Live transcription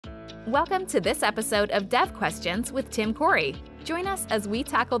Welcome to this episode of Dev Questions with Tim Corey. Join us as we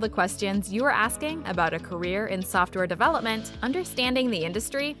tackle the questions you are asking about a career in software development, understanding the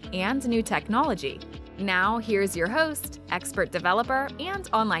industry, and new technology. Now, here's your host, expert developer, and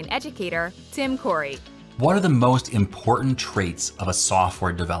online educator, Tim Corey. What are the most important traits of a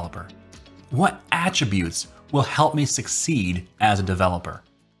software developer? What attributes will help me succeed as a developer?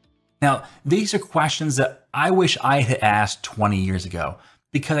 Now, these are questions that I wish I had asked 20 years ago,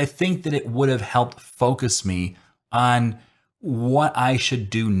 because I think that it would have helped focus me on what I should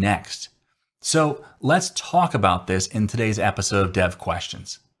do next. So let's talk about this in today's episode of Dev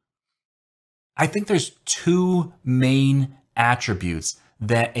Questions. I think there's two main attributes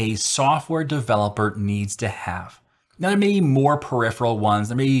that a software developer needs to have. Now, there may be more peripheral ones,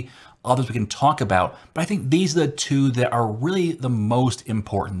 there may be others we can talk about, but I think these are the two that are really the most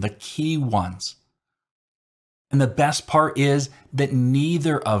important, the key ones. And the best part is that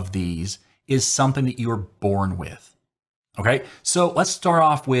neither of these is something that you are born with. Okay, so let's start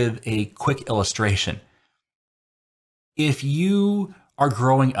off with a quick illustration. If you are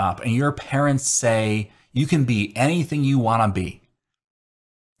growing up and your parents say you can be anything you want to be,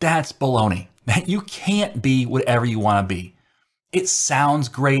 that's baloney. You can't be whatever you want to be. It sounds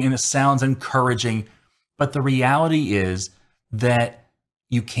great and it sounds encouraging, but the reality is that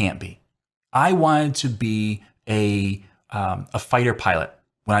you can't be. I wanted to be a fighter pilot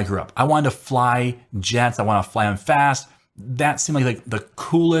when I grew up. I wanted to fly jets. I wanted to fly them fast. That seemed like the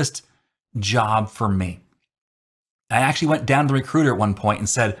coolest job for me. I actually went down to the recruiter at one point and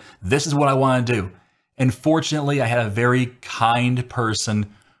said, this is what I want to do. And fortunately, I had a very kind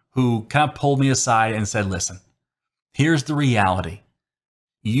person who kind of pulled me aside and said, listen, here's the reality.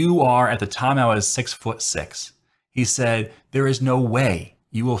 You are, at the time I was 6'6". He said, there is no way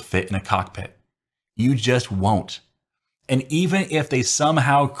you will fit in a cockpit. You just won't. And even if they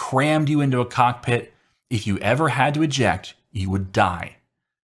somehow crammed you into a cockpit, if you ever had to eject, you would die.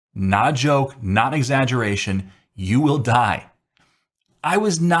 Not a joke, not an exaggeration, you will die. I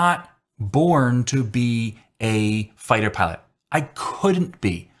was not born to be a fighter pilot. I couldn't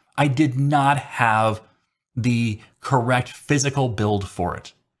be. I did not have the correct physical build for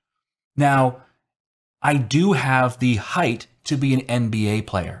it. Now, I do have the height to be an NBA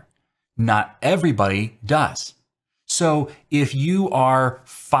player. Not everybody does. So if you are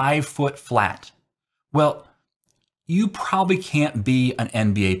 5 foot flat, well, you probably can't be an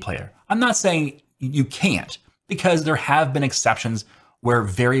NBA player. I'm not saying you can't, because there have been exceptions where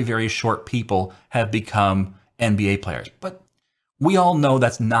very, very short people have become NBA players. But we all know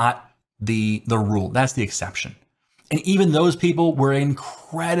that's not the rule. That's the exception. And even those people were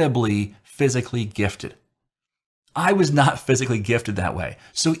incredibly physically gifted. I was not physically gifted that way.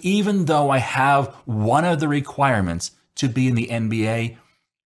 So even though I have one of the requirements to be in the NBA,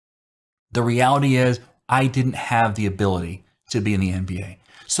 the reality is I didn't have the ability to be in the NBA.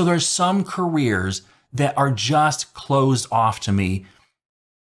 So there's some careers that are just closed off to me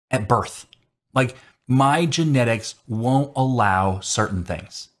at birth. Like, my genetics won't allow certain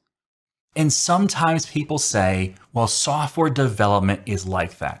things. And sometimes people say, well, software development is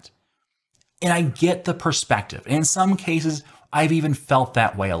like that. And I get the perspective. And in some cases, I've even felt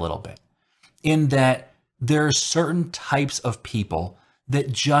that way a little bit, in that there are certain types of people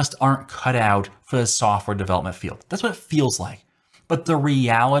that just aren't cut out for the software development field. That's what it feels like. But the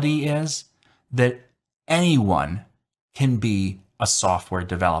reality is that anyone can be a software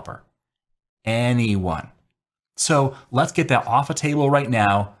developer. Anyone. So let's get that off the table right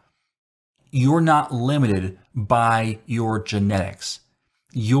now. You're not limited by your genetics.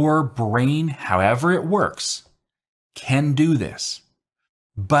 Your brain, however it works, can do this.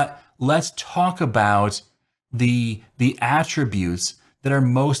 But let's talk about the attributes that are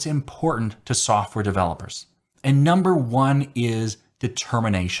most important to software developers. And number one is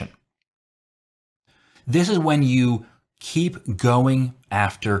determination. This is when you keep going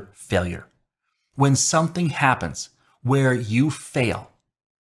after failure. When something happens where you fail,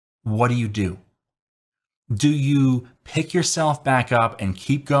 what do? Do you pick yourself back up and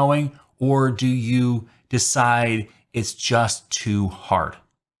keep going, or do you decide it's just too hard?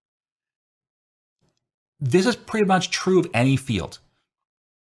 This is pretty much true of any field,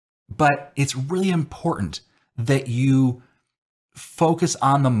 but it's really important that you focus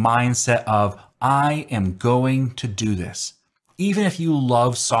on the mindset of, I am going to do this. Even if you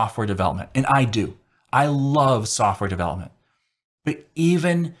love software development, and I do, I love software development. But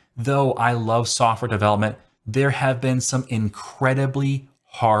even though I love software development, there have been some incredibly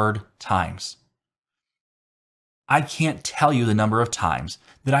hard times. I can't tell you the number of times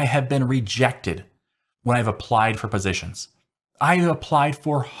that I have been rejected when I've applied for positions. I have applied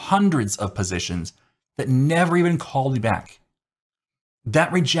for hundreds of positions that never even called me back.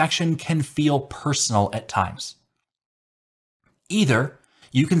 That rejection can feel personal at times. Either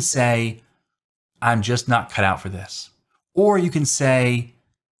you can say, I'm just not cut out for this. Or you can say,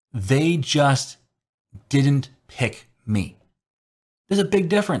 they just didn't pick me. There's a big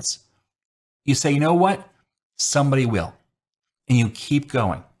difference. You say, you know what? Somebody will. And you keep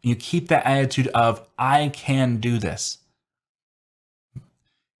going. And you keep that attitude of, I can do this.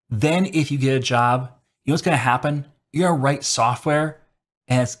 Then if you get a job, you know what's going to happen? You're going to write software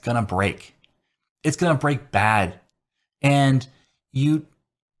and it's going to break. It's going to break bad. And you're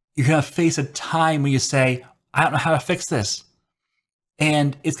going to face a time when you say, I don't know how to fix this.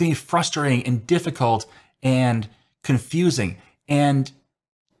 And it's going to be frustrating and difficult and confusing. And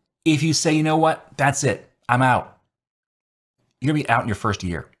if you say, you know what, that's it, I'm out, you're going to be out in your first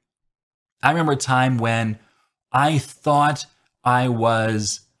year. I remember a time when I thought I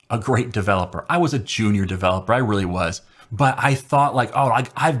was a great developer. I was a junior developer, I really was. But I thought like, oh,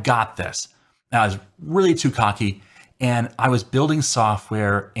 I've got this. And I was really too cocky. And I was building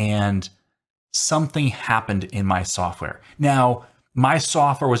software and something happened in my software. Now, my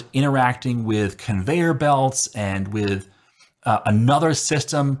software was interacting with conveyor belts and with another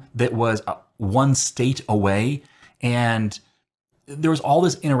system that was one state away. And there was all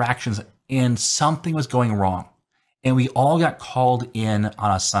this interactions and something was going wrong. And we all got called in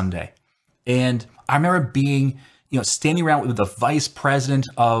on a Sunday. And I remember being, standing around with the vice president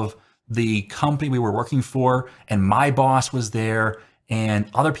of the company we were working for, and my boss was there, and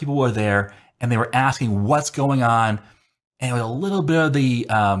other people were there, and they were asking what's going on. And it was a little bit of the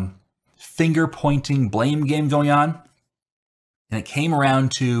finger pointing blame game going on. And it came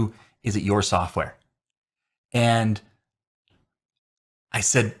around to, is it your software? And I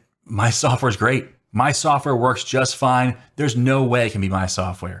said, my software is great. My software works just fine. There's no way it can be my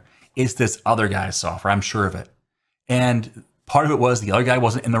software. It's this other guy's software. I'm sure of it. And part of it was the other guy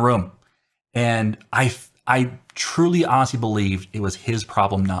wasn't in the room. And I truly, honestly believed it was his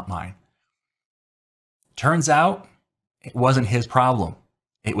problem, not mine. Turns out it wasn't his problem.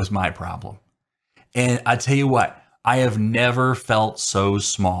 It was my problem. And I tell you what, I have never felt so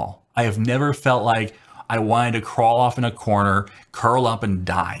small. I have never felt like I wanted to crawl off in a corner, curl up and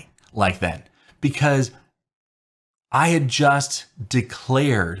die like that. Because I had just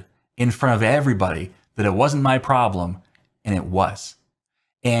declared in front of everybody that it wasn't my problem, and it was.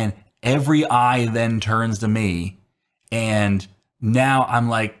 And every eye then turns to me, and now I'm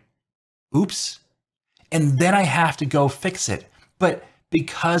like, oops. And then I have to go fix it. But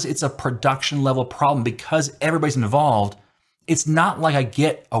because it's a production level problem, because everybody's involved, it's not like I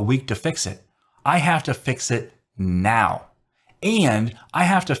get a week to fix it. I have to fix it now. And I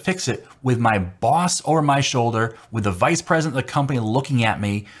have to fix it with my boss over my shoulder, with the vice president of the company looking at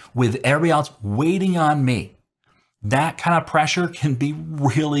me, with everybody else waiting on me. That kind of pressure can be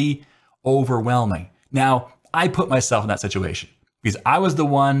really overwhelming. Now, I put myself in that situation because I was the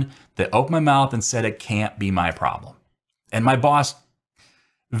one that opened my mouth and said it can't be my problem. And my boss,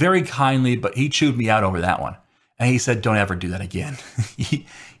 very kindly, but he chewed me out over that one. And he said, don't ever do that again.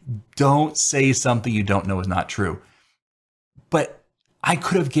 Don't say something you don't know is not true. But I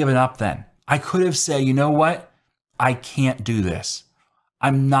could have given up then. I could have said, you know what? I can't do this.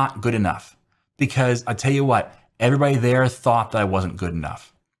 I'm not good enough. Because I tell you what, everybody there thought that I wasn't good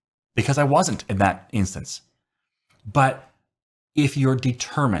enough. Because I wasn't in that instance. But if you're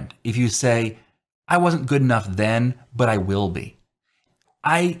determined, if you say, I wasn't good enough then, but I will be.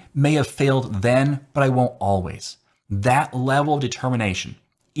 I may have failed then, but I won't always. That level of determination,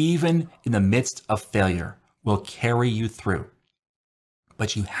 even in the midst of failure, will carry you through.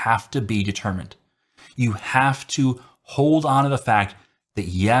 But you have to be determined. You have to hold on to the fact that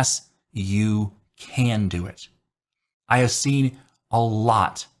yes, you can do it. I have seen a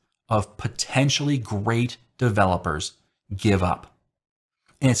lot of potentially great developers give up.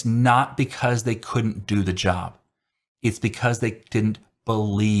 And it's not because they couldn't do the job. It's because they didn't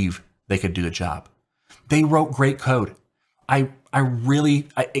believe they could do the job. They wrote great code.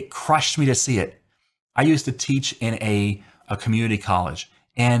 It crushed me to see it. I used to teach in a community college,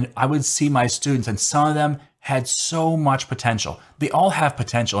 and I would see my students, and some of them had so much potential. They all have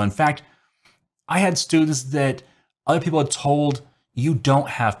potential. In fact, I had students that other people had told, you don't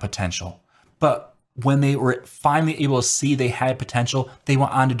have potential. But when they were finally able to see they had potential, they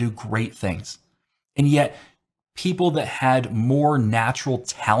went on to do great things. And yet, people that had more natural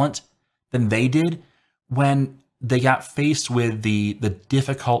talent than they did, when they got faced with the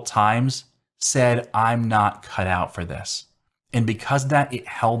difficult times, said, I'm not cut out for this. And because of that, it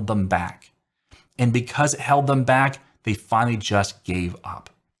held them back. And because it held them back, they finally just gave up.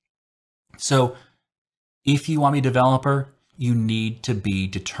 So if you want to be a developer, you need to be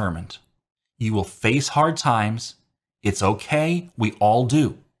determined. You will face hard times. It's okay. We all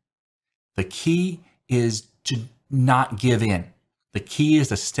do. The key is to not give in. The key is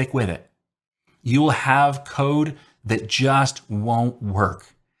to stick with it. You will have code that just won't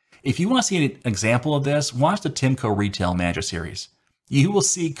work. If you want to see an example of this, watch the TimCorey Retail Manager series. You will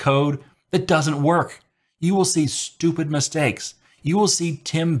see code that doesn't work. You will see stupid mistakes. You will see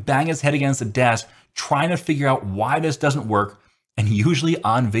Tim bang his head against the desk trying to figure out why this doesn't work, and usually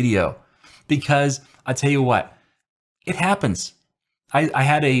on video. Because I tell you what, it happens. I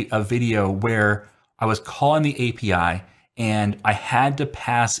had a video where I was calling the API and I had to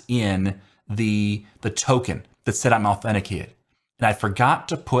pass in the token that said I'm authenticated. And I forgot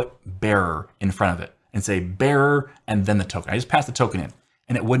to put bearer in front of it and say bearer and then the token. I just passed the token in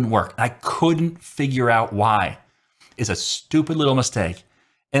and it wouldn't work. I couldn't figure out why. It's a stupid little mistake.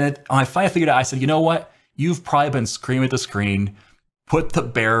 And when I finally figured out, I said, you know what? You've probably been screaming at the screen, put the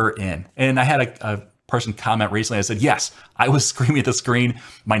bearer in. And I had a person comment recently. I said, yes, I was screaming at the screen.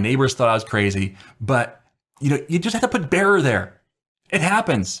 My neighbors thought I was crazy, but you just have to put bearer there. It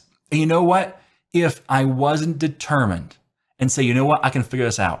happens. And you know what? If I wasn't determined and say, you know what, I can figure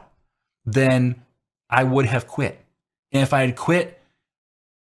this out, then I would have quit. And if I had quit,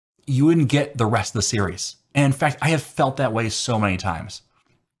 you wouldn't get the rest of the series. And in fact, I have felt that way so many times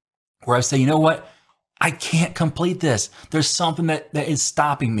where I say, you know what? I can't complete this. There's something that is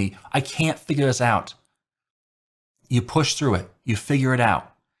stopping me. I can't figure this out. You push through it. You figure it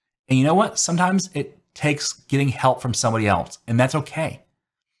out. And you know what? Sometimes it takes getting help from somebody else, and that's okay.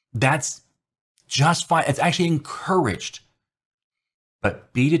 That's just fine. It's actually encouraged.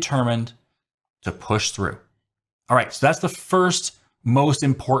 But be determined to push through. All right, so that's the first most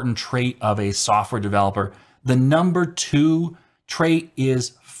important trait of a software developer. The number 2 trait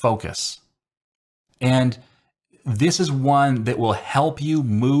is focus. And this is one that will help you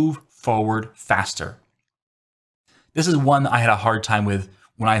move forward faster. This is one that I had a hard time with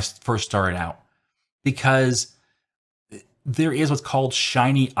when I first started out, because there is what's called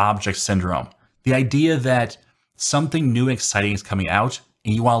shiny object syndrome. The idea that something new and exciting is coming out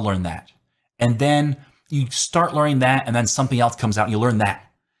and you want to learn that. And then you start learning that and then something else comes out and you learn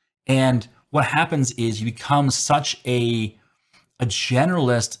that. And what happens is you become such a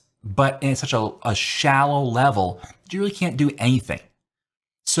generalist, but in such a shallow level that you really can't do anything.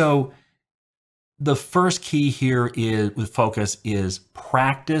 So the first key here is with focus is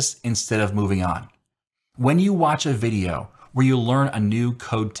practice instead of moving on. When you watch a video where you learn a new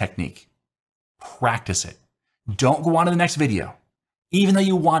code technique, practice it. Don't go on to the next video. Even though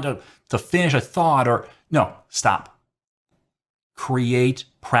you want to finish a thought no, stop. Create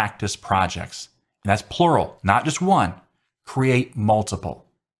practice projects. And that's plural, not just one. Create multiple.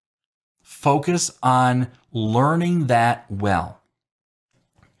 Focus on learning that well.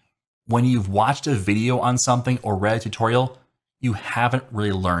 When you've watched a video on something or read a tutorial, you haven't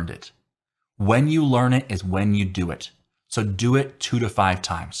really learned it. When you learn it is when you do it. So do it 2 to 5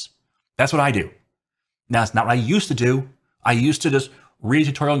 times. That's what I do. Now, it's not what I used to do. I used to just read a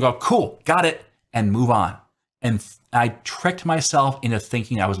tutorial and go, cool, got it, and move on. And I tricked myself into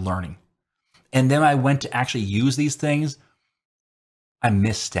thinking I was learning. And then I went to actually use these things. I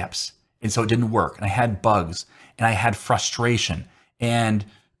missed steps. And so it didn't work. And I had bugs and I had frustration, and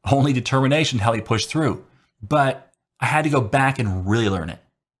only determination helped me push through. But I had to go back and really learn it.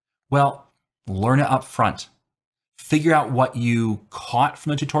 Well, learn it up front. Figure out what you caught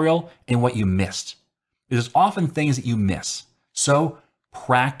from the tutorial and what you missed. There's often things that you miss. So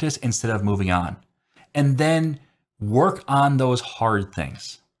practice instead of moving on. And then work on those hard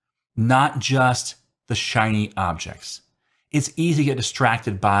things, not just the shiny objects. It's easy to get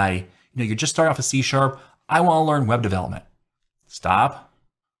distracted by, you're just starting off with C#. I want to learn web development. Stop.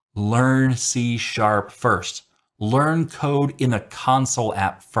 Learn C# first. Learn code in the console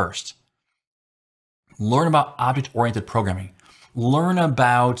app first. Learn about object-oriented programming. Learn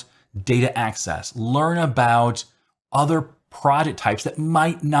about data access. Learn about other project types that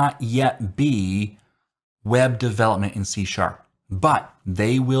might not yet be web development in C#, but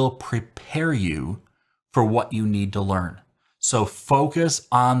they will prepare you for what you need to learn. So focus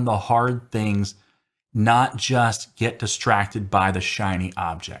on the hard things, not just get distracted by the shiny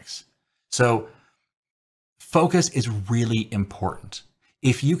objects. So focus is really important.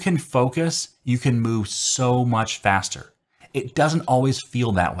 If you can focus, you can move so much faster. It doesn't always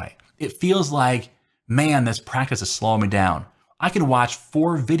feel that way. It feels like, man, this practice is slowing me down. I could watch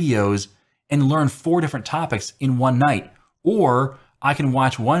 4 videos and learn 4 different topics in one night, or I can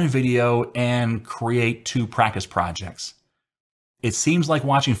watch one video and create 2 practice projects. It seems like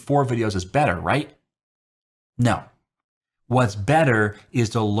watching 4 videos is better, right? No. What's better is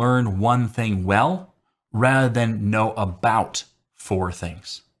to learn one thing well rather than know about 4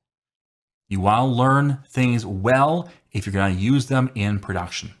 things. You want to learn things well if you're going to use them in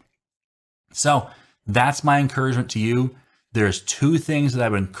production. So that's my encouragement to you. There's 2 things that I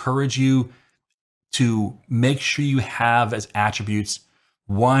would encourage you to make sure you have as attributes.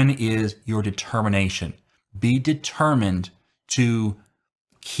 One is your determination. Be determined to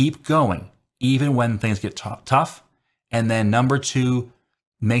keep going even when things get tough. And then number 2,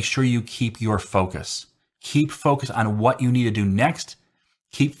 make sure you keep your focus. Keep focus on what you need to do next.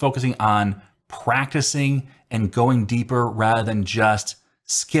 Keep focusing on practicing and going deeper rather than just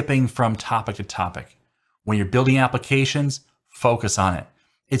skipping from topic to topic. When you're building applications, focus on it.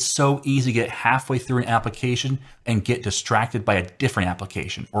 It's so easy to get halfway through an application and get distracted by a different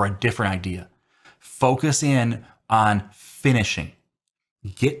application or a different idea. Focus in on finishing.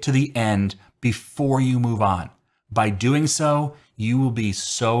 Get to the end before you move on. By doing so, you will be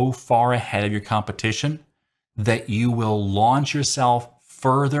so far ahead of your competition that you will launch yourself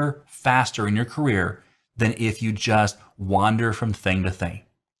further, faster in your career than if you just wander from thing to thing.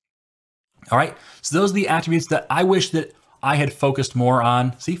 All right, so those are the attributes that I wish that I had focused more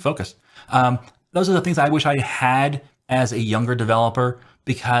on. See, focus. Those are the things I wish I had as a younger developer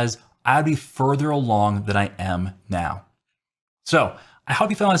because I'd be further along than I am now. So I hope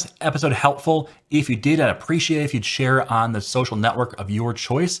you found this episode helpful. If you did, I'd appreciate it if you'd share it on the social network of your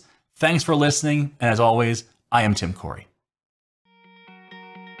choice. Thanks for listening. And as always, I am Tim Corey.